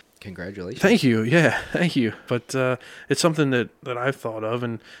 So congratulations. Thank you. Yeah, thank you. But it's something that I've thought of,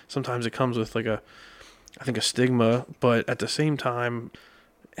 and sometimes it comes with I think a stigma, but at the same time,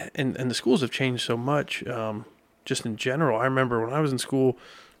 and the schools have changed so much, just in general. I remember when I was in school,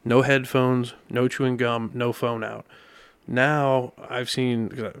 no headphones, no chewing gum, no phone out. Now I've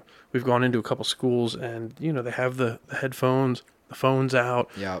seen, we've gone into a couple schools, and they have the headphones, the phones out,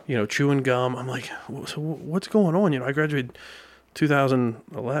 chewing gum. I'm like, so what's going on? I graduated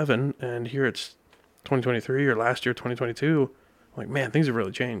 2011, and here it's 2023, or last year 2022. I'm like, man, things have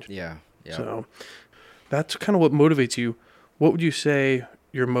really changed. Yeah. So that's kind of what motivates you. What would you say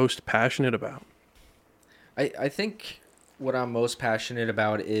you're most passionate about? I think what I'm most passionate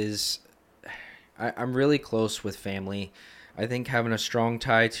about is I'm really close with family. I think having a strong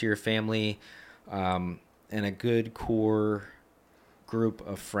tie to your family, and a good core group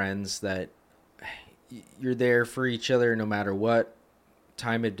of friends that you're there for each other no matter what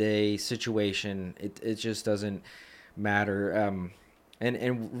time of day, situation. It just doesn't matter.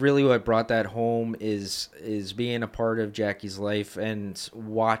 And really what brought that home is being a part of Jackie's life and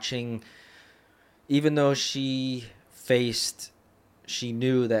watching, even though she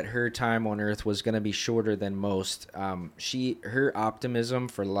knew that her time on earth was going to be shorter than most. Her optimism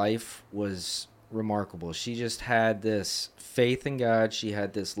for life was remarkable. She just had this faith in God. She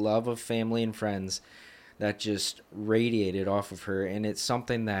had this love of family and friends that just radiated off of her. And it's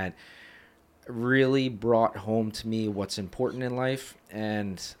something that really brought home to me what's important in life.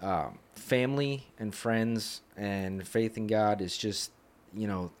 And family and friends and faith in God is just,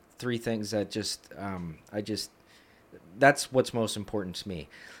 three things that that's what's most important to me.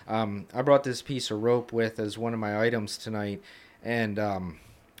 I brought this piece of rope with as one of my items tonight, and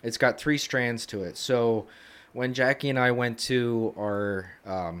it's got 3 strands to it. So when Jackie and I went to our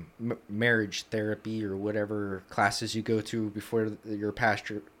marriage therapy or whatever classes you go to before your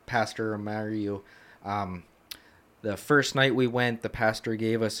pastor will marry you, the first night we went, the pastor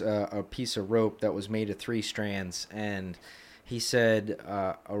gave us a piece of rope that was made of 3 strands, and he said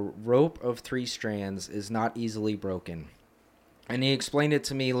a rope of 3 strands is not easily broken. And he explained it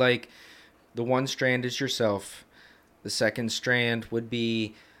to me like the one strand is yourself, the second strand would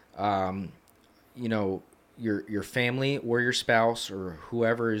be your family or your spouse or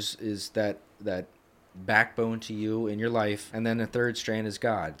whoever is that backbone to you in your life, and then the third strand is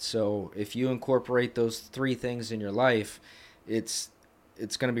God. So if you incorporate those 3 things in your life, it's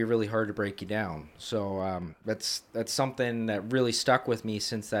going to be really hard to break you down. So that's something that really stuck with me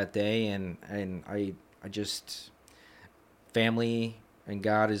since that day, and I just, family and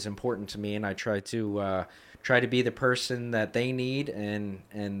God is important to me, and I try to be the person that they need,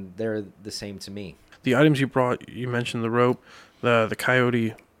 and they're the same to me. The items you brought, you mentioned the rope, the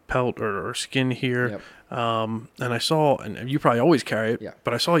coyote pelt or skin here. Yep. And I saw, and you probably always carry it,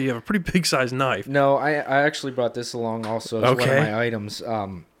 but I saw you have a pretty big size knife. No, I actually brought this along also as one of my items.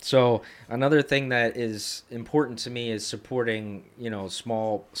 So another thing that is important to me is supporting,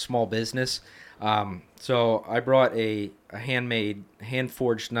 small business. So I brought a handmade,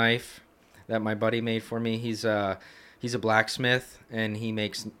 hand-forged knife that my buddy made for me. He's a blacksmith, and he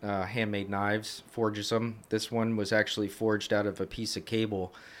makes handmade knives, forges them. This one was actually forged out of a piece of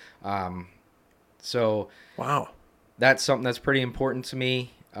cable. So wow, that's something that's pretty important to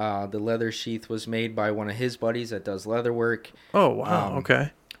me. The leather sheath was made by one of his buddies that does leather work. Oh, wow.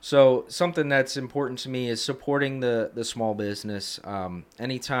 Okay. So something that's important to me is supporting the small business.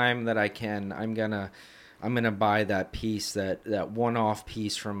 Anytime that I can, I'm gonna buy that piece, that one-off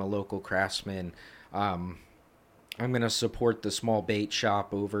piece from a local craftsman. I'm gonna support the small bait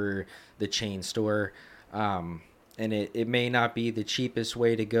shop over the chain store. And it may not be the cheapest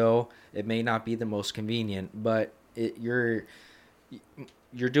way to go. It may not be the most convenient, but you're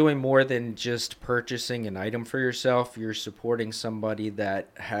doing more than just purchasing an item for yourself. You're supporting somebody that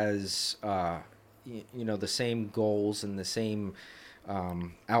has, the same goals and the same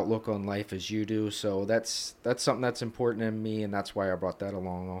outlook on life as you do. So that's something that's important to me, and that's why I brought that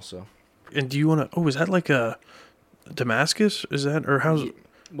along also. And do you want to? Oh, is that like a Damascus? Is that, or how's?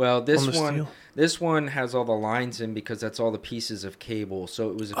 Well, this one has all the lines in because that's all the pieces of cable. So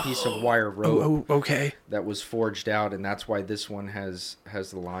it was a piece of wire rope. Oh, okay. That was forged out, and that's why this one has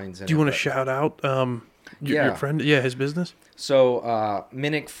the lines in it. Do you want to shout out your friend? Yeah, his business. So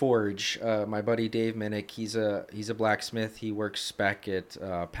Minnick Forge, my buddy Dave Minnick, he's a blacksmith. He works back at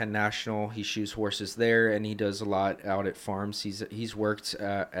Penn National. He shoes horses there, and he does a lot out at farms. He's worked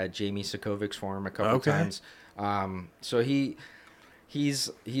at Jamie Sokovic's farm a couple times. So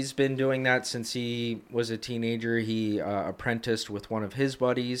He's been doing that since he was a teenager. He apprenticed with one of his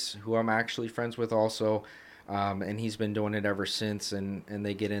buddies, who I'm actually friends with also, and he's been doing it ever since. And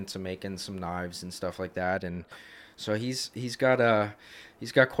they get into making some knives and stuff like that. And so he's got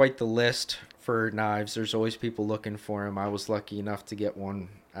quite the list for knives. There's always people looking for him. I was lucky enough to get one,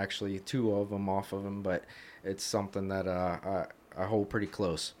 actually 2 of them off of him, but it's something that I hold pretty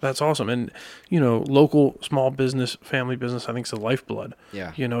close. That's awesome. And, local small business, family business, I think is the lifeblood.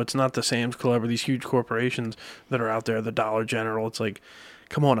 Yeah. It's not the Sam's Club or these huge corporations that are out there, the Dollar General. It's like,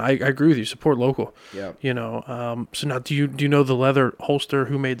 come on, I agree with you. Support local. Yeah. So now do you know the leather holster,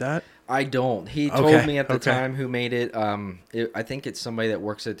 who made that? I don't. He told me at the time who made it. I think it's somebody that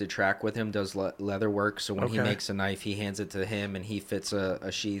works at the track with him, does leather work. So when he makes a knife, he hands it to him, and he fits a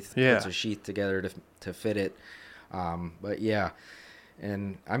sheath, puts a sheath together to fit it. But yeah,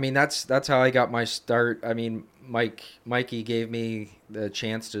 and I mean, that's how I got my start. I mean, Mikey gave me the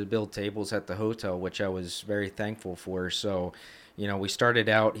chance to build tables at the hotel, which I was very thankful for. So, we started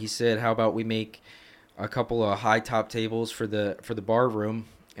out, he said, how about we make a couple of high top tables for the bar room,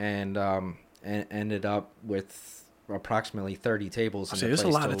 and ended up with approximately 30 tables. There's a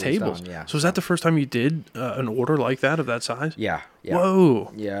lot of tables. Yeah. So is that the first time you did an order like that of that size? Yeah.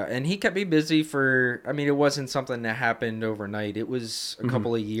 Whoa. Yeah, and he kept me busy for, it wasn't something that happened overnight. It was a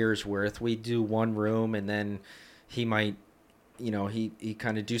couple of years worth. We'd do one room, and then he might, he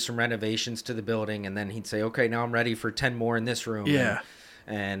kind of do some renovations to the building, and then he'd say, okay, now I'm ready for 10 more in this room. Yeah.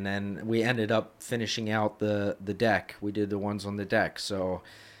 and then we ended up finishing out the deck. We did the ones on the deck. So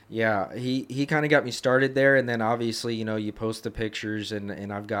yeah, he kind of got me started there, and then obviously, you know, you post the pictures,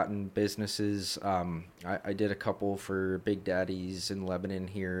 and I've gotten businesses. I did a couple for Big Daddies in Lebanon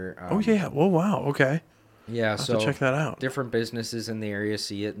here. Oh yeah, well, wow, okay. Yeah, I'll have so to check that out. Different businesses in the area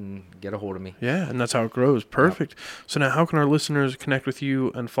see it and get a hold of me. Yeah, and that's how it grows. Perfect. Yep. So now, how can our listeners connect with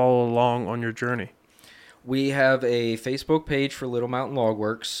you and follow along on your journey? We have a Facebook page for Little Mountain Log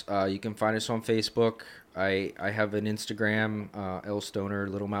Works. You can find us on Facebook. I have an Instagram, L Stoner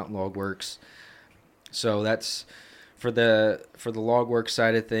Little Mountain Log Works. So that's for the log work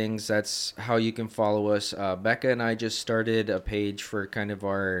side of things. That's how you can follow us. Becca and I just started a page for kind of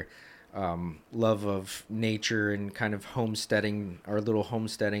our love of nature and kind of homesteading, our little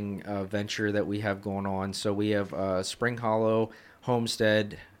homesteading venture that we have going on. So we have Spring Hollow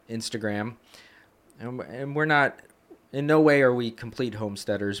Homestead Instagram, and we're not, in no way are we complete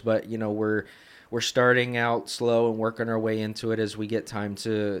homesteaders, but you know, we're starting out slow and working our way into it as we get time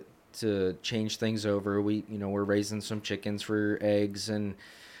to change things over. We're raising some chickens for eggs and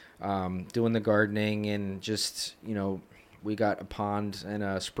doing the gardening, and just, you know, we got a pond and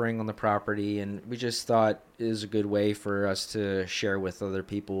a spring on the property, and we just thought it was a good way for us to share with other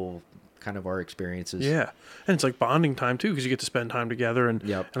people kind of our experiences. Yeah. And it's like bonding time too, because you get to spend time together and,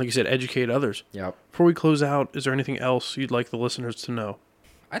 Yep. and like you said, educate others. Yep. Before we close out, is there anything else you'd like the listeners to know?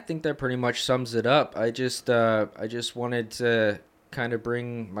 I think that pretty much sums it up. I just wanted to kind of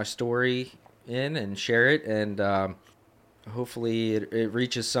bring my story in and share it, and hopefully it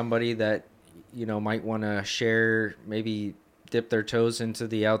reaches somebody that, you know, might want to share, maybe dip their toes into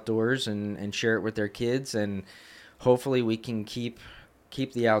the outdoors and share it with their kids, and hopefully we can keep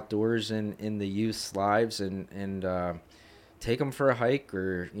the outdoors in the youth's lives, and take them for a hike,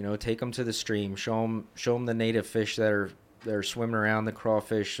 or, you know, take them to the stream, show them the native fish that are swimming around, the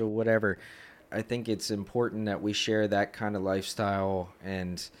crawfish or whatever. I think it's important that we share that kind of lifestyle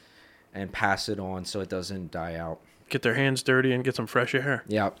and pass it on so it doesn't die out. Get their hands dirty and get some fresh air.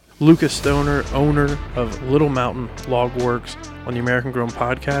 Yeah. Lucas Stoner, owner of Little Mountain Log Works, on the American Grown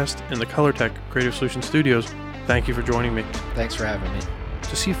Podcast and the ColorTech Creative Solutions Studios. Thank you for joining me. Thanks for having me.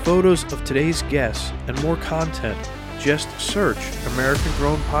 To see photos of today's guests and more content, just search American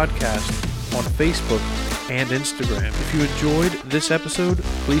Grown Podcast on Facebook and Instagram. If you enjoyed this episode,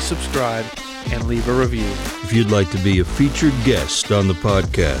 please subscribe and leave a review. If you'd like to be a featured guest on the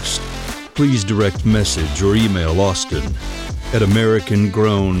podcast, please direct message or email Austin at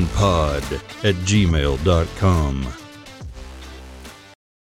americangrownpod@gmail.com.